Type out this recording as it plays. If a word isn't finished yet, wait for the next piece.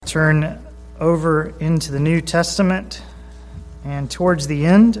turn over into the New Testament and towards the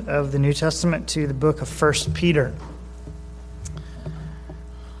end of the New Testament to the book of 1 Peter.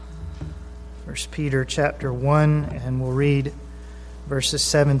 1 Peter chapter 1, and we'll read verses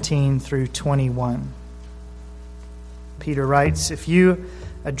 17 through 21. Peter writes, "If you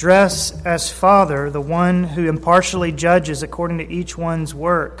address as Father the one who impartially judges according to each one's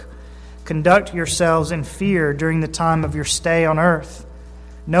work, conduct yourselves in fear during the time of your stay on earth,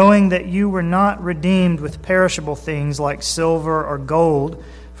 knowing that you were not redeemed with perishable things like silver or gold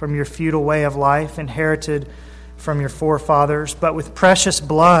from your futile way of life inherited from your forefathers, but with precious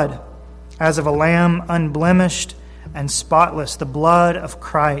blood, as of a lamb unblemished and spotless, the blood of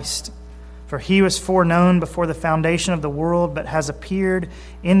Christ. For he was foreknown before the foundation of the world, but has appeared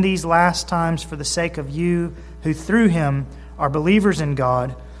in these last times for the sake of you, who through him are believers in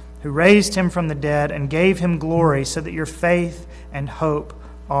God, who raised him from the dead and gave him glory, so that your faith and hope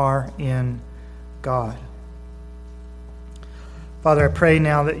are in God." Father, I pray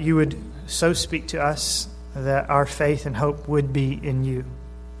now that you would so speak to us that our faith and hope would be in you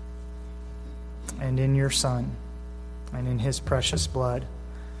and in your Son and in his precious blood.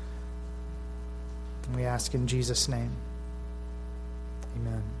 And we ask in Jesus' name.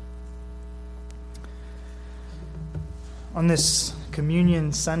 Amen. On this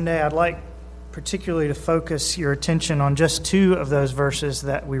Communion Sunday, I'd like particularly to focus your attention on just two of those verses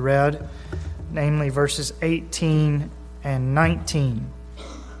that we read, namely verses 18 and 19.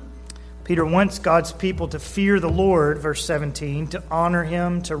 Peter wants God's people to fear the Lord, verse 17, to honor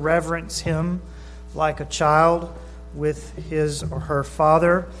him, to reverence him like a child with his or her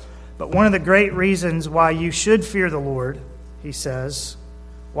father. But one of the great reasons why you should fear the Lord, he says,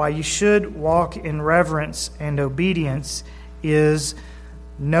 why you should walk in reverence and obedience, is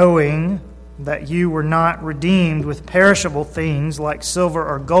knowing that you were not redeemed with perishable things like silver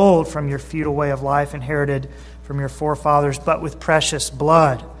or gold from your futile way of life inherited from your forefathers, but with precious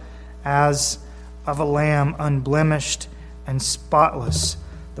blood, as of a lamb unblemished and spotless,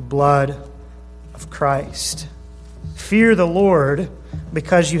 the blood of Christ. Fear the Lord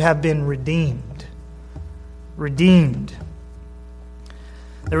because you have been redeemed. Redeemed.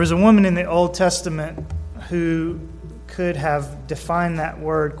 There was a woman in the Old Testament who could have defined that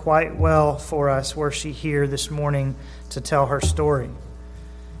word quite well for us were she here this morning to tell her story.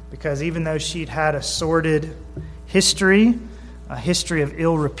 Because even though she'd had a sordid history, a history of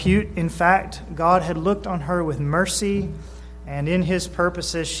ill repute, in fact, God had looked on her with mercy, and in his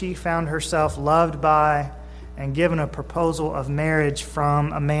purposes she found herself loved by and given a proposal of marriage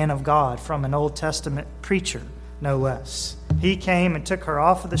from a man of God, from an Old Testament preacher, no less. He came and took her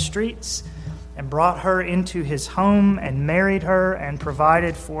off of the streets and brought her into his home and married her and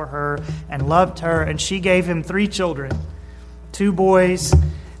provided for her and loved her. And she gave him 3 children, 2 boys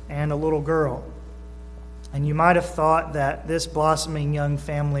and a little girl. And you might have thought that this blossoming young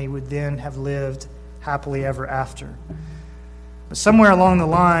family would then have lived happily ever after. But somewhere along the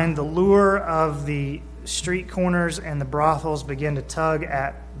line, the lure of the street corners and the brothels began to tug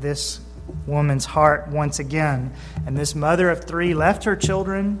at this woman's heart once again. And this mother of 3 left her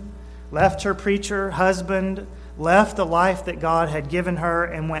children, left her preacher husband, left the life that God had given her,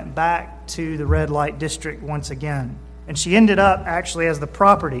 and went back to the red light district once again. And she ended up actually as the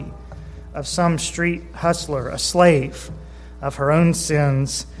property of some street hustler, a slave of her own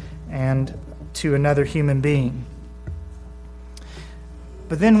sins and to another human being.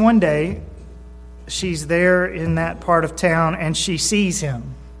 But then one day, she's there in that part of town and she sees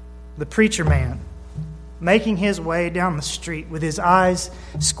him, the preacher man, making his way down the street with his eyes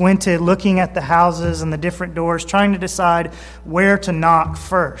squinted, looking at the houses and the different doors, trying to decide where to knock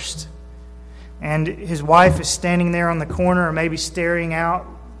first. And his wife is standing there on the corner, or maybe staring out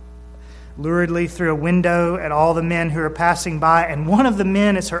luridly through a window at all the men who are passing by. And one of the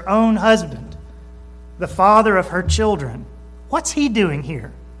men is her own husband, the father of her children. What's he doing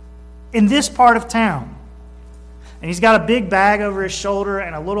here in this part of town? And he's got a big bag over his shoulder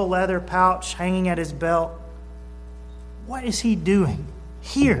and a little leather pouch hanging at his belt. What is he doing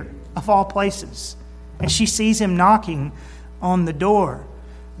here, of all places? And she sees him knocking on the door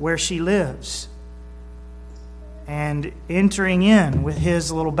where she lives and entering in with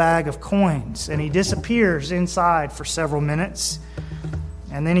his little bag of coins. And he disappears inside for several minutes.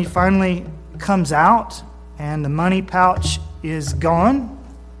 And then he finally comes out, and the money pouch is gone.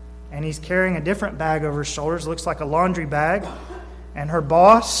 And he's carrying a different bag over his shoulders, looks like a laundry bag. And her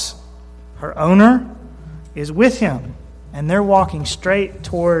boss, her owner, is with him. And they're walking straight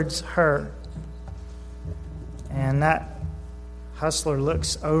towards her. And that hustler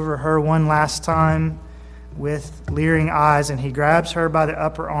looks over her one last time with leering eyes, and he grabs her by the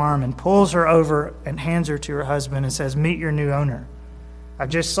upper arm and pulls her over and hands her to her husband and says, "Meet your new owner. I've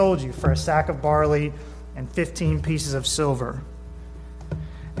just sold you for a sack of barley and 15 pieces of silver."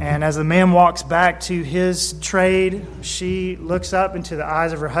 And as the man walks back to his trade, she looks up into the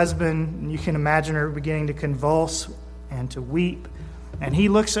eyes of her husband, and you can imagine her beginning to convulse and to weep. And he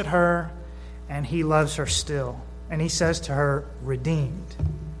looks at her, and he loves her still. And he says to her, "Redeemed.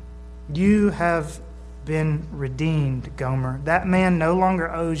 You have been redeemed, Gomer. That man no longer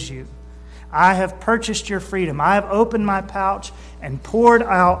owes you. I have purchased your freedom. I have opened my pouch and poured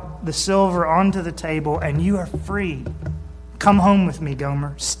out the silver onto the table, and you are free. Come home with me,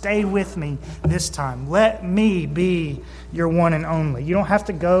 Gomer. Stay with me this time. Let me be your one and only. You don't have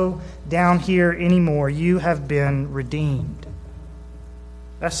to go down here anymore. You have been redeemed."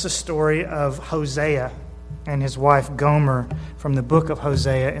 That's the story of Hosea and his wife Gomer from the book of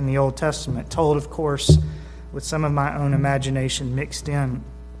Hosea in the Old Testament, told, of course, with some of my own imagination mixed in.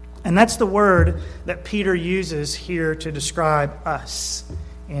 And that's the word that Peter uses here to describe us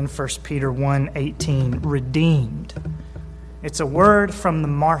in 1 Peter 1:18, redeemed. It's a word from the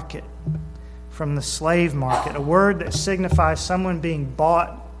market, from the slave market, a word that signifies someone being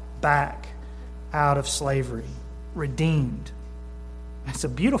bought back out of slavery, redeemed. It's a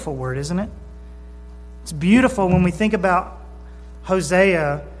beautiful word, isn't it? It's beautiful when we think about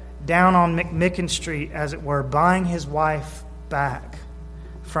Hosea down on McMicken Street, as it were, buying his wife back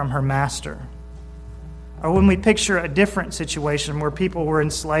from her master. Or when we picture a different situation where people were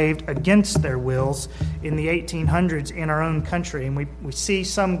enslaved against their wills in the 1800s in our own country, and we see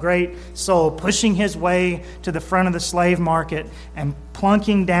some great soul pushing his way to the front of the slave market and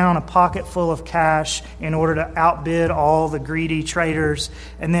plunking down a pocket full of cash in order to outbid all the greedy traders,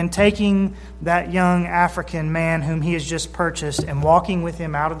 and then taking that young African man whom he has just purchased and walking with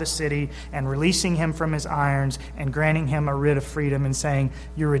him out of the city and releasing him from his irons and granting him a writ of freedom and saying,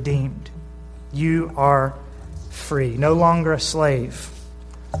 "You're redeemed. You are free, no longer a slave."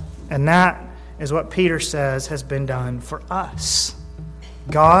 And that is what Peter says has been done for us.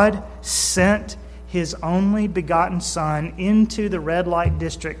 God sent his only begotten Son into the red light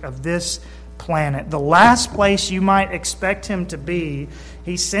district of this planet, the last place you might expect him to be.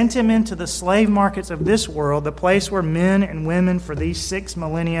 He sent him into the slave markets of this world, the place where men and women for these 6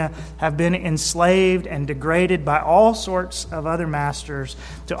 millennia have been enslaved and degraded by all sorts of other masters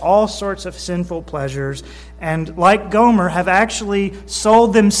to all sorts of sinful pleasures, and like Gomer have actually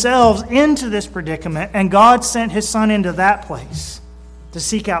sold themselves into this predicament, and God sent his Son into that place to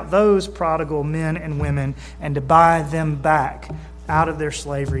seek out those prodigal men and women and to buy them back out of their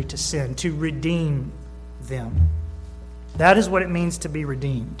slavery to sin, to redeem them. That is what it means to be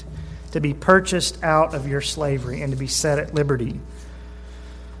redeemed, to be purchased out of your slavery and to be set at liberty.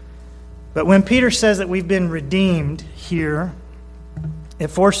 But when Peter says that we've been redeemed here, it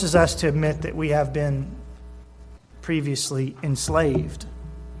forces us to admit that we have been previously enslaved,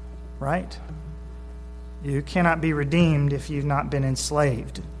 right? You cannot be redeemed if you've not been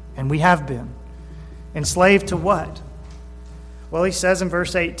enslaved. And we have been. Enslaved to what? Well, he says in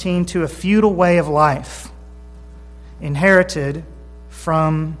verse 18, to a futile way of life, inherited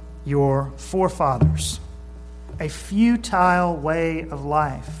from your forefathers. A futile way of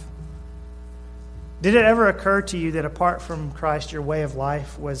life. Did it ever occur to you that apart from Christ, your way of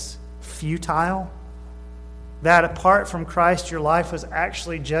life was futile? That apart from Christ, your life was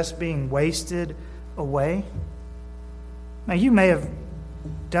actually just being wasted away? Now, you may have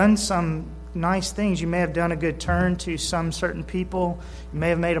done some nice things. You may have done a good turn to some certain people. You may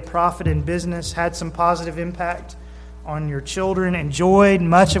have made a profit in business, had some positive impact on your children, enjoyed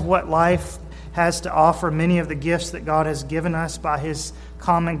much of what life has to offer, many of the gifts that God has given us by his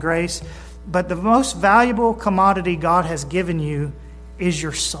common grace. But the most valuable commodity God has given you is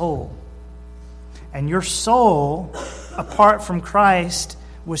your soul. And your soul, apart from Christ,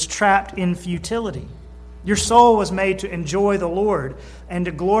 was trapped in futility. Your soul was made to enjoy the Lord and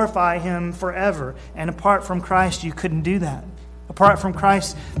to glorify him forever. And apart from Christ, you couldn't do that. Apart from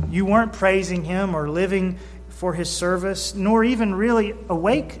Christ, you weren't praising him or living for his service, nor even really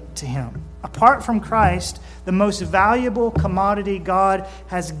awake to him. Apart from Christ, the most valuable commodity God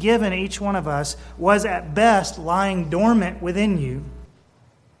has given each one of us was at best lying dormant within you,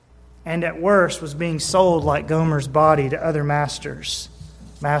 and at worst was being sold like Gomer's body to other masters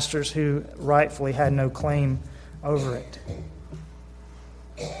who rightfully had no claim over it.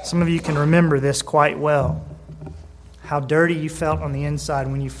 Some of you can remember this quite well, how dirty you felt on the inside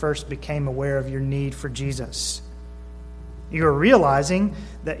when you first became aware of your need for Jesus. You were realizing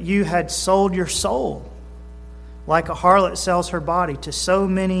that you had sold your soul like a harlot sells her body to so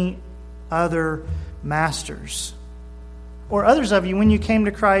many other masters. Or others of you, when you came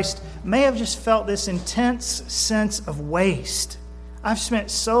to Christ, may have just felt this intense sense of waste. I've spent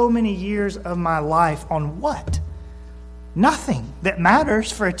so many years of my life on what? Nothing that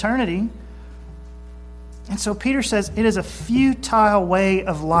matters for eternity. And so Peter says it is a futile way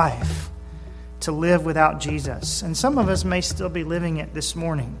of life to live without Jesus. And some of us may still be living it this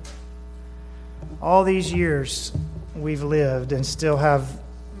morning. All these years we've lived and still have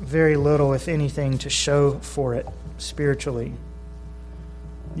very little, if anything, to show for it spiritually.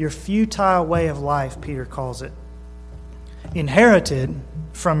 Your futile way of life, Peter calls it, inherited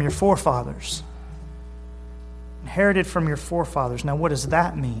from your forefathers. Inherited from your forefathers. Now, what does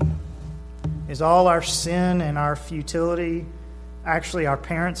that mean? Is all our sin and our futility actually our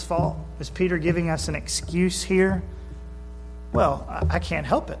parents' fault? Is Peter giving us an excuse here? Well, I can't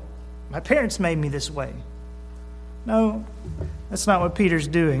help it. My parents made me this way. No, that's not what Peter's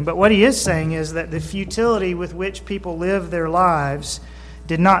doing. But what he is saying is that the futility with which people live their lives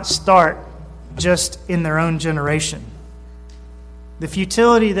did not start just in their own generation. The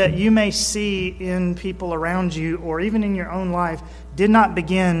futility that you may see in people around you or even in your own life did not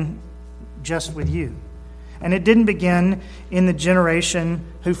begin just with you. And it didn't begin in the generation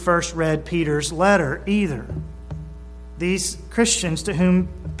who first read Peter's letter either. These Christians to whom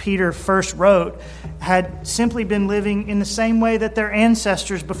Peter first wrote had simply been living in the same way that their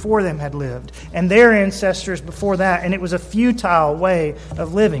ancestors before them had lived, and their ancestors before that, and it was a futile way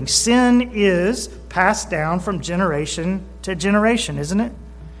of living. Sin is passed down from generation to generation, isn't it?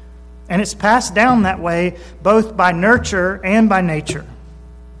 And it's passed down that way both by nurture and by nature.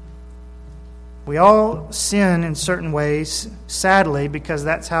 We all sin in certain ways, sadly, because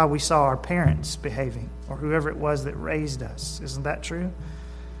that's how we saw our parents behaving, or whoever it was that raised us. Isn't that true?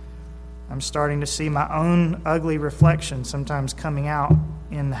 I'm starting to see my own ugly reflection sometimes coming out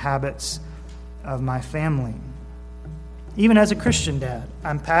in the habits of my family. Even as a Christian dad,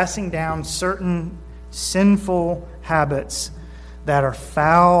 I'm passing down certain sinful habits that are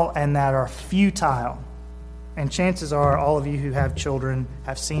foul and that are futile. And chances are all of you who have children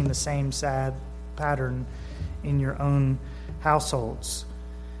have seen the same sad pattern in your own households.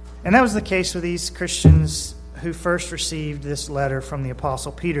 And that was the case with these Christians who first received this letter from the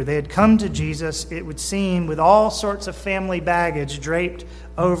Apostle Peter. They had come to Jesus, it would seem, with all sorts of family baggage draped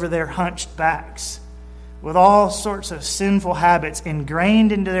over their hunched backs, with all sorts of sinful habits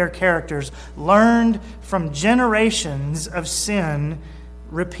ingrained into their characters, learned from generations of sin,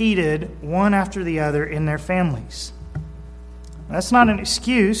 repeated one after the other in their families. That's not an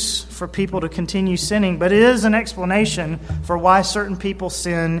excuse for people to continue sinning, but it is an explanation for why certain people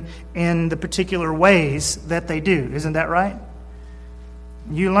sin in the particular ways that they do. Isn't that right?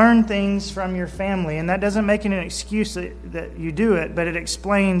 You learn things from your family, and that doesn't make it an excuse that you do it, but it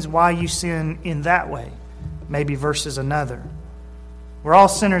explains why you sin in that way, maybe versus another. We're all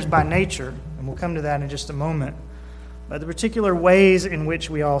sinners by nature, and we'll come to that in just a moment. But the particular ways in which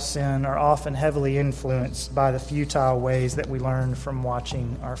we all sin are often heavily influenced by the futile ways that we learn from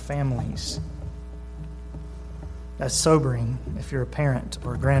watching our families. That's sobering if you're a parent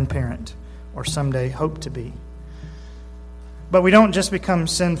or a grandparent or someday hope to be. But we don't just become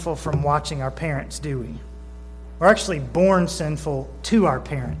sinful from watching our parents, do we? We're actually born sinful to our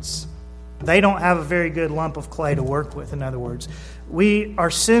parents. They don't have a very good lump of clay to work with, in other words. We are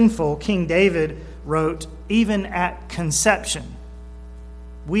sinful, King David wrote, even at conception.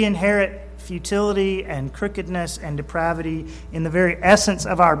 We inherit futility and crookedness and depravity in the very essence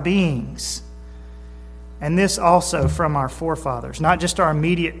of our beings. And this also from our forefathers, not just our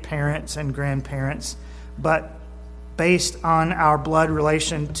immediate parents and grandparents, but based on our blood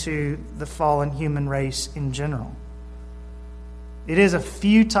relation to the fallen human race in general. It is a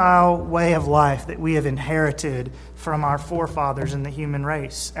futile way of life that we have inherited from our forefathers in the human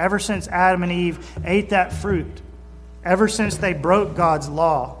race. Ever since Adam and Eve ate that fruit, ever since they broke God's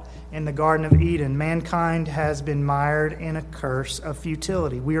law in the Garden of Eden, mankind has been mired in a curse of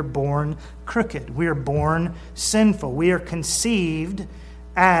futility. We are born crooked. We are born sinful. We are conceived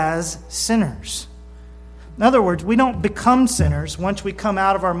as sinners. In other words, we don't become sinners once we come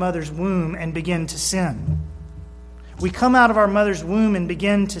out of our mother's womb and begin to sin. We come out of our mother's womb and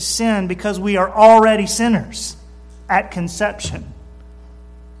begin to sin because we are already sinners at conception.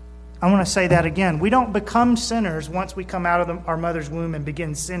 I want to say that again. We don't become sinners once we come out of our mother's womb and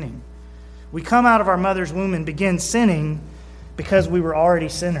begin sinning. We come out of our mother's womb and begin sinning because we were already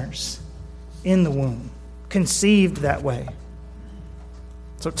sinners in the womb, conceived that way.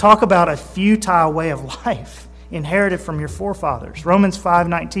 So talk about a futile way of life inherited from your forefathers. Romans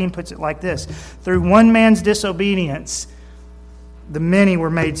 5:19 puts it like this: through one man's disobedience, the many were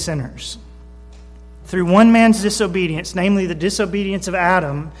made sinners. Through one man's disobedience, namely the disobedience of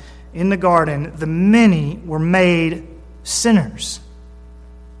Adam in the garden, the many were made sinners.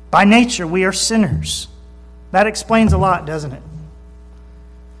 By nature, we are sinners. That explains a lot, doesn't it?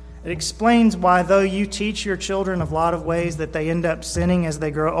 It explains why, though you teach your children a lot of ways that they end up sinning as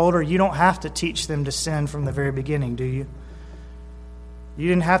they grow older, you don't have to teach them to sin from the very beginning, do you? You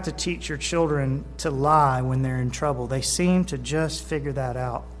didn't have to teach your children to lie when they're in trouble. They seem to just figure that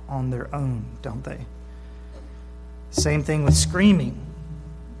out on their own, don't they? Same thing with screaming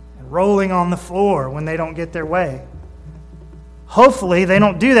and rolling on the floor when they don't get their way. Hopefully, they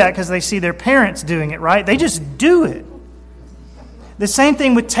don't do that because they see their parents doing it, right? They just do it. The same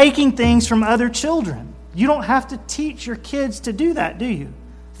thing with taking things from other children. You don't have to teach your kids to do that, do you?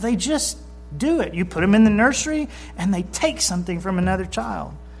 They just do it. You put them in the nursery and they take something from another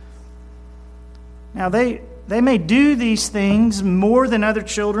child. Now, they may do these things more than other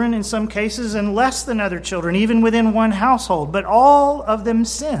children in some cases and less than other children, even within one household. But all of them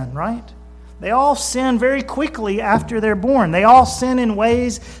sin, right? They all sin very quickly after they're born. They all sin in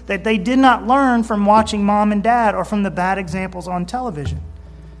ways that they did not learn from watching mom and dad or from the bad examples on television.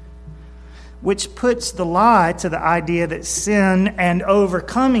 Which puts the lie to the idea that sin and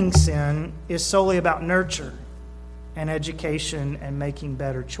overcoming sin is solely about nurture and education and making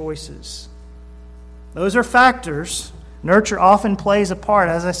better choices. Those are factors. Nurture often plays a part,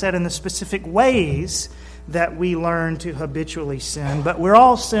 as I said, in the specific ways that we learn to habitually sin. But we're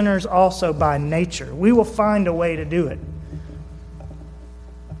all sinners also by nature. We will find a way to do it.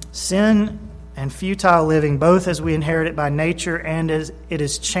 Sin and futile living, both as we inherit it by nature and as it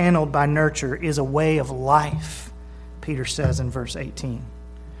is channeled by nurture, is a way of life, Peter says in verse 18.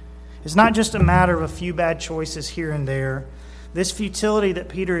 It's not just a matter of a few bad choices here and there. This futility that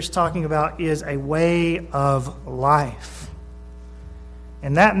Peter is talking about is a way of life.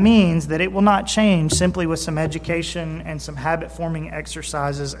 And that means that it will not change simply with some education and some habit-forming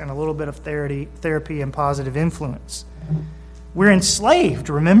exercises and a little bit of therapy and positive influence. We're enslaved,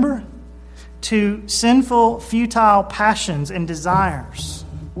 remember, to sinful, futile passions and desires.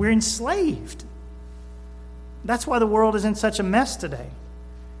 We're enslaved. That's why the world is in such a mess today.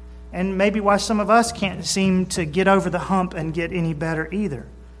 And maybe why some of us can't seem to get over the hump and get any better either.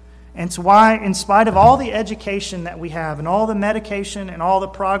 And it's why, in spite of all the education that we have and all the medication and all the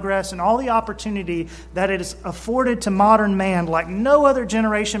progress and all the opportunity that it is afforded to modern man like no other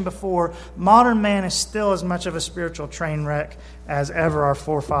generation before, modern man is still as much of a spiritual train wreck as ever our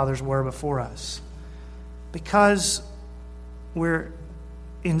forefathers were before us. Because we're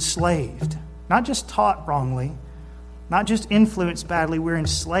enslaved, not just taught wrongly, not just influenced badly, we're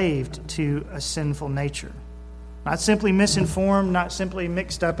enslaved to a sinful nature. Not simply misinformed, not simply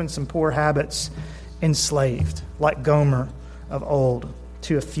mixed up in some poor habits, enslaved, like Gomer of old,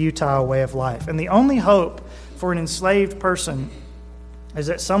 to a futile way of life. And the only hope for an enslaved person is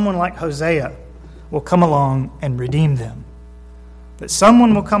that someone like Hosea will come along and redeem them. That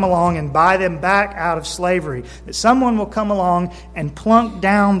someone will come along and buy them back out of slavery. That someone will come along and plunk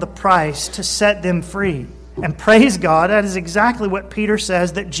down the price to set them free. And praise God, that is exactly what Peter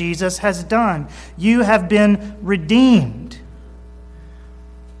says that Jesus has done. You have been redeemed.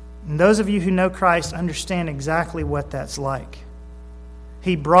 And those of you who know Christ understand exactly what that's like.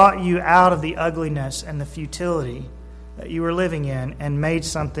 He brought you out of the ugliness and the futility that you were living in and made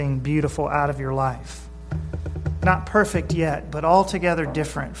something beautiful out of your life. Not perfect yet, but altogether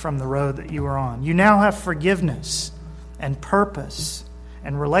different from the road that you were on. You now have forgiveness and purpose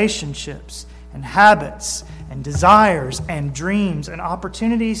and relationships and habits and desires and dreams and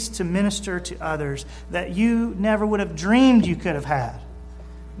opportunities to minister to others that you never would have dreamed you could have had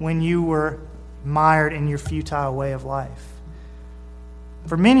when you were mired in your futile way of life.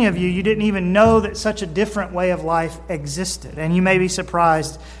 For many of you, you didn't even know that such a different way of life existed, and you may be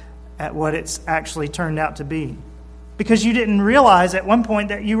surprised at what it's actually turned out to be. Because you didn't realize at one point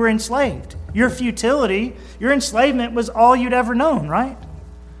that you were enslaved. Your futility, your enslavement was all you'd ever known, right?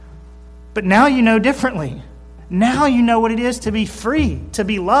 But now you know differently. Now you know what it is to be free, to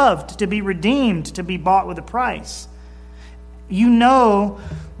be loved, to be redeemed, to be bought with a price. You know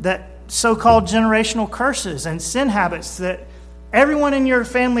that so-called generational curses and sin habits that everyone in your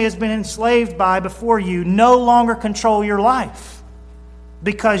family has been enslaved by before you no longer control your life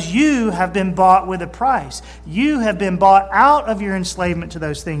because you have been bought with a price. You have been bought out of your enslavement to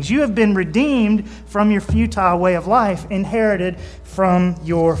those things. You have been redeemed from your futile way of life, inherited from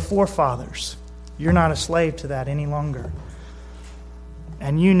your forefathers. You're not a slave to that any longer.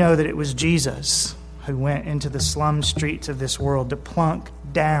 And you know that it was Jesus who went into the slum streets of this world to plunk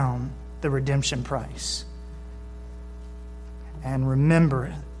down the redemption price. And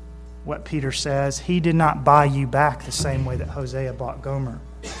remember what Peter says. He did not buy you back the same way that Hosea bought Gomer.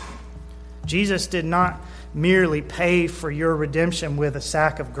 Jesus did not merely pay for your redemption with a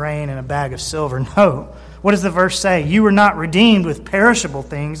sack of grain and a bag of silver. No. What does the verse say? You were not redeemed with perishable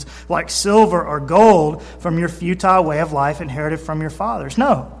things like silver or gold from your futile way of life inherited from your fathers.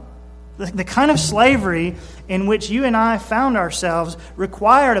 No. The kind of slavery in which you and I found ourselves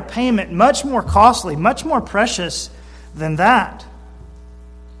required a payment much more costly, much more precious than that.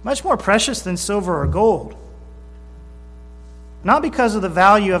 Much more precious than silver or gold. Not because of the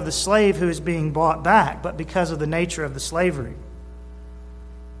value of the slave who is being bought back, but because of the nature of the slavery.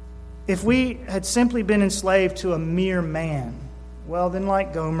 If we had simply been enslaved to a mere man, well then,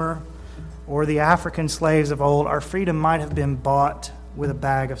 like Gomer or the African slaves of old, our freedom might have been bought with a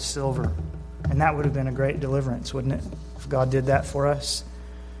bag of silver. And that would have been a great deliverance, wouldn't it? If God did that for us.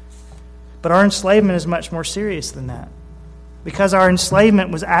 But our enslavement is much more serious than that. Because our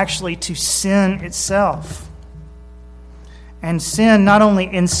enslavement was actually to sin itself. And sin not only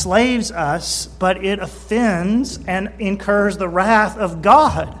enslaves us, but it offends and incurs the wrath of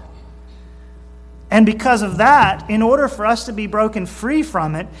God. And because of that, in order for us to be broken free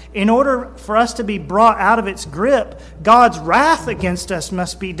from it, in order for us to be brought out of its grip, God's wrath against us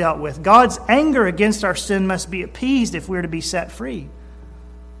must be dealt with. God's anger against our sin must be appeased if we're to be set free.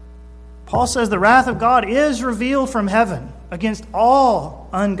 Paul says the wrath of God is revealed from heaven against all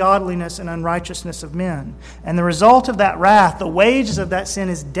ungodliness and unrighteousness of men. And the result of that wrath, the wages of that sin,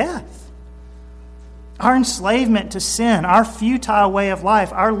 is death. Our enslavement to sin, our futile way of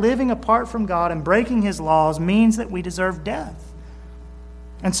life, our living apart from God and breaking His laws means that we deserve death.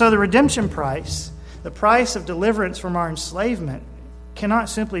 And so the redemption price, the price of deliverance from our enslavement, cannot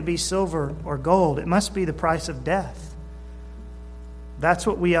simply be silver or gold. It must be the price of death. That's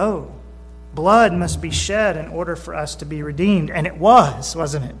what we owe. Blood must be shed in order for us to be redeemed. And it was,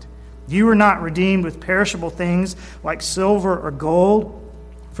 wasn't it? You were not redeemed with perishable things like silver or gold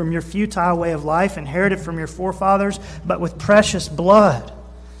from your futile way of life inherited from your forefathers, but with precious blood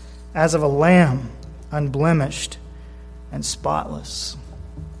as of a lamb, unblemished and spotless.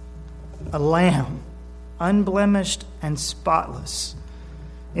 A lamb, unblemished and spotless.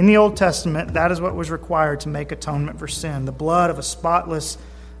 In the Old Testament, that is what was required to make atonement for sin. The blood of a spotless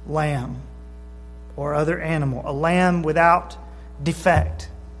lamb or other animal. A lamb without defect.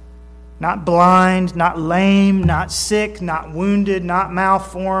 Not blind, not lame, not sick, not wounded, not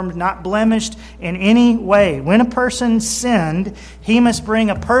malformed, not blemished in any way. When a person sinned, he must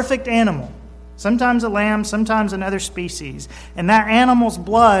bring a perfect animal. Sometimes a lamb, sometimes another species. And that animal's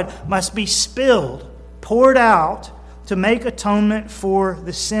blood must be spilled, poured out, to make atonement for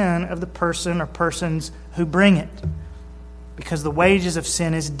the sin of the person or persons who bring it. Because the wages of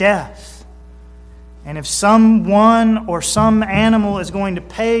sin is death. And if someone or some animal is going to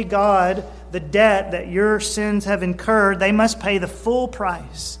pay God the debt that your sins have incurred, they must pay the full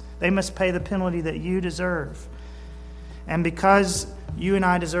price. They must pay the penalty that you deserve. And because you and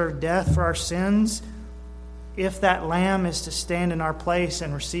I deserve death for our sins, if that lamb is to stand in our place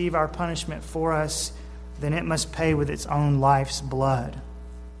and receive our punishment for us, then it must pay with its own life's blood.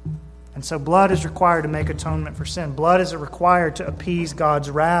 And so blood is required to make atonement for sin. Blood is required to appease God's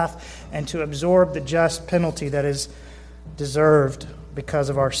wrath and to absorb the just penalty that is deserved because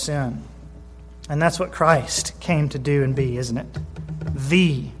of our sin. And that's what Christ came to do and be, isn't it?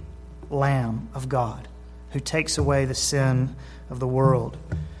 The Lamb of God who takes away the sin of the world.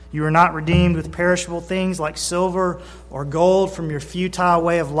 You are not redeemed with perishable things like silver or gold from your futile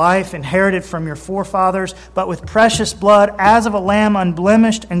way of life inherited from your forefathers, but with precious blood as of a lamb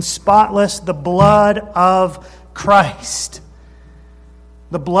unblemished and spotless, the blood of Christ.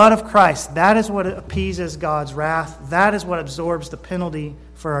 The blood of Christ, that is what appeases God's wrath. That is what absorbs the penalty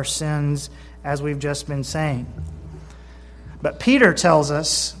for our sins, as we've just been saying. But Peter tells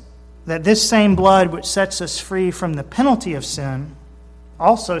us that this same blood which sets us free from the penalty of sin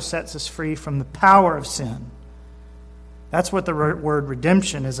also sets us free from the power of sin. That's what the word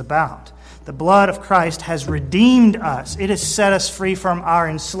redemption is about. The blood of Christ has redeemed us. It has set us free from our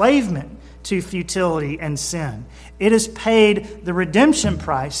enslavement to futility and sin. It has paid the redemption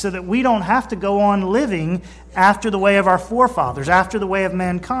price so that we don't have to go on living after the way of our forefathers, after the way of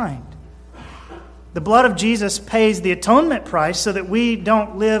mankind. The blood of Jesus pays the atonement price so that we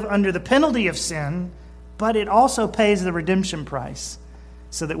don't live under the penalty of sin, but it also pays the redemption price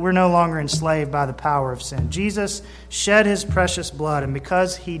so that we're no longer enslaved by the power of sin. Jesus shed His precious blood, and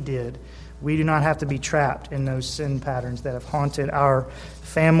because He did, we do not have to be trapped in those sin patterns that have haunted our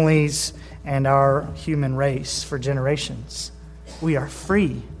families and our human race for generations. We are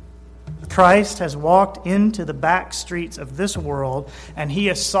free. Christ has walked into the back streets of this world, and He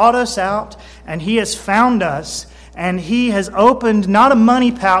has sought us out, and He has found us, and He has opened not a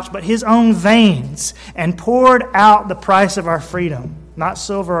money pouch, but His own veins, and poured out the price of our freedom, not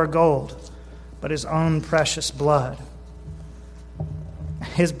silver or gold, but His own precious blood.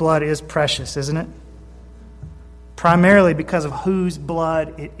 His blood is precious, isn't it? Primarily because of whose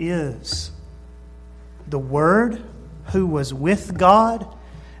blood it is. The Word, who was with God,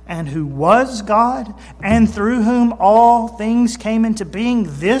 and who was God, and through whom all things came into being.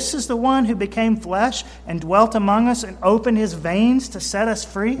 This is the one who became flesh and dwelt among us and opened His veins to set us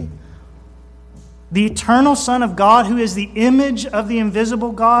free. The eternal Son of God, who is the image of the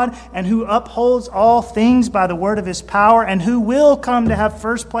invisible God, and who upholds all things by the word of His power, and who will come to have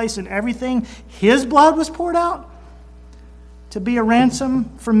first place in everything. His blood was poured out to be a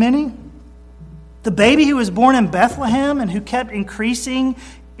ransom for many. The baby who was born in Bethlehem and who kept increasing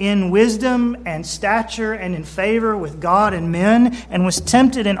in wisdom and stature and in favor with God and men, and was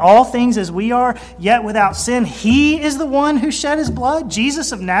tempted in all things as we are, yet without sin. He is the one who shed His blood,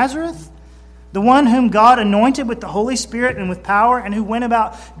 Jesus of Nazareth, the one whom God anointed with the Holy Spirit and with power, and who went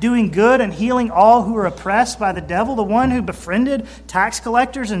about doing good and healing all who were oppressed by the devil, the one who befriended tax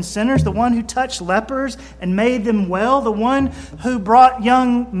collectors and sinners, the one who touched lepers and made them well, the one who brought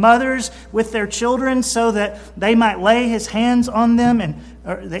young mothers with their children so that they might lay His hands on them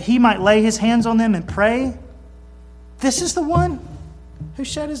or that He might lay His hands on them and pray. This is the one who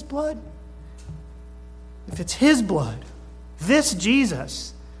shed His blood. If it's His blood, this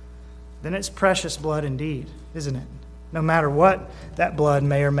Jesus, then it's precious blood indeed, isn't it? No matter what that blood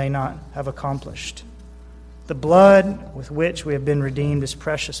may or may not have accomplished. The blood with which we have been redeemed is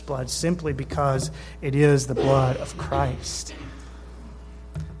precious blood simply because it is the blood of Christ.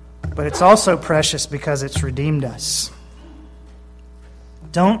 But it's also precious because it's redeemed us.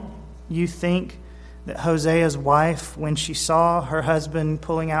 Don't you think that Hosea's wife, when she saw her husband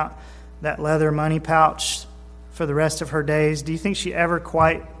pulling out that leather money pouch for the rest of her days, do you think she ever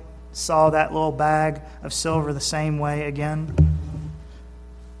quite saw that little bag of silver the same way again?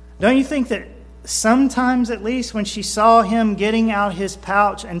 Don't you think that sometimes, at least, when she saw him getting out his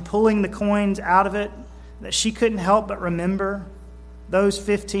pouch and pulling the coins out of it, that she couldn't help but remember those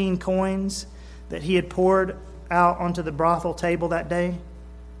 15 coins that he had poured out onto the brothel table that day?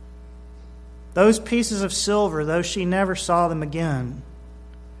 Those pieces of silver, though she never saw them again,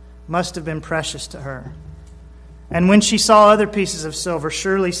 must have been precious to her. And when she saw other pieces of silver,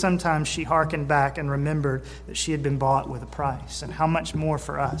 surely sometimes she hearkened back and remembered that she had been bought with a price. And how much more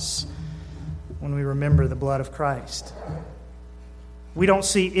for us when we remember the blood of Christ. We don't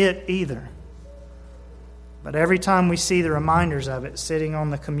see it either. But every time we see the reminders of it sitting on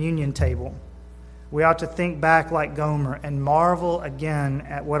the communion table, we ought to think back like Gomer and marvel again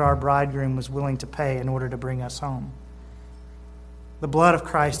at what our bridegroom was willing to pay in order to bring us home. The blood of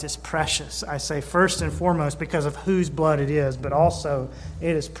Christ is precious, I say, first and foremost because of whose blood it is, but also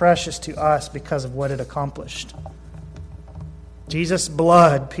it is precious to us because of what it accomplished. Jesus'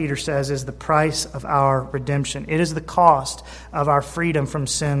 blood, Peter says, is the price of our redemption. It is the cost of our freedom from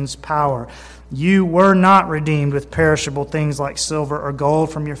sin's power. You were not redeemed with perishable things like silver or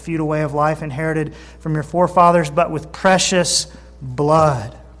gold from your feudal way of life inherited from your forefathers, but with precious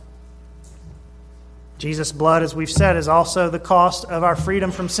blood. Jesus' blood, as we've said, is also the cost of our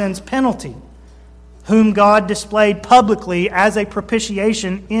freedom from sin's penalty, whom God displayed publicly as a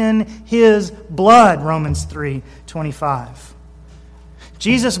propitiation in His blood, Romans 3:25.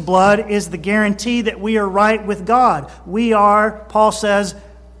 Jesus' blood is the guarantee that we are right with God. We are, Paul says,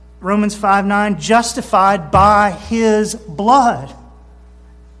 Romans 5:9, justified by His blood.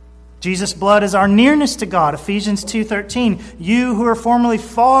 Jesus' blood is our nearness to God. Ephesians 2:13, you who are formerly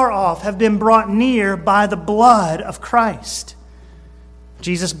far off have been brought near by the blood of Christ.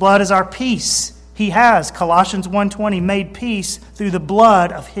 Jesus' blood is our peace. He has, Colossians 1:20, made peace through the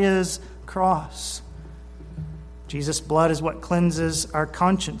blood of His cross. Jesus' blood is what cleanses our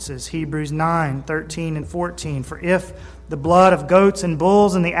consciences. Hebrews 9:13 and 14. For if the blood of goats and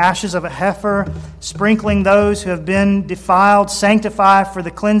bulls and the ashes of a heifer, sprinkling those who have been defiled, sanctify for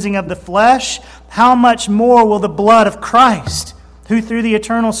the cleansing of the flesh, how much more will the blood of Christ, who through the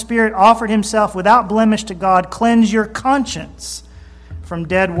eternal Spirit offered Himself without blemish to God, cleanse your conscience from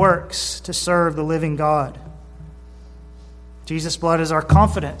dead works to serve the living God? Jesus' blood is our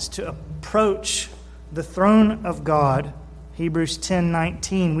confidence to approach the throne of God. Hebrews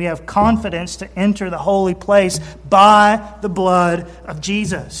 10:19. We have confidence to enter the holy place by the blood of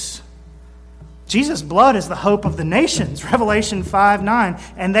Jesus. Jesus' blood is the hope of the nations, Revelation 5:9.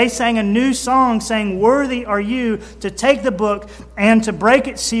 And they sang a new song saying, "Worthy are you to take the book and to break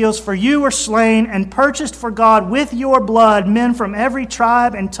its seals, for you were slain and purchased for God with your blood men from every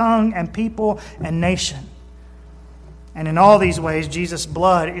tribe and tongue and people and nation." And in all these ways, Jesus'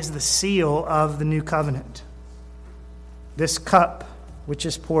 blood is the seal of the new covenant. This cup which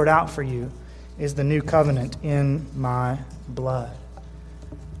is poured out for you is the new covenant in my blood.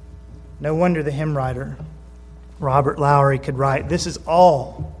 No wonder the hymn writer, Robert Lowry, could write, "This is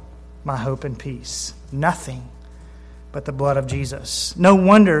all my hope and peace, nothing but the blood of Jesus." No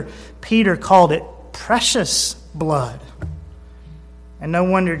wonder Peter called it precious blood. And no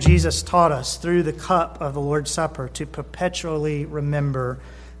wonder Jesus taught us through the cup of the Lord's Supper to perpetually remember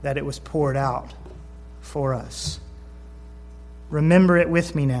that it was poured out for us. Remember it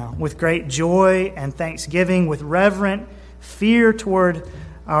with me now, with great joy and thanksgiving, with reverent fear toward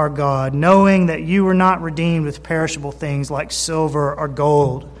our God, knowing that you were not redeemed with perishable things like silver or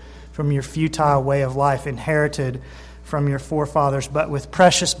gold from your futile way of life inherited from your forefathers, but with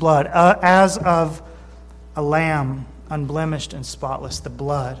precious blood, as of a lamb, unblemished and spotless, the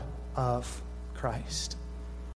blood of Christ.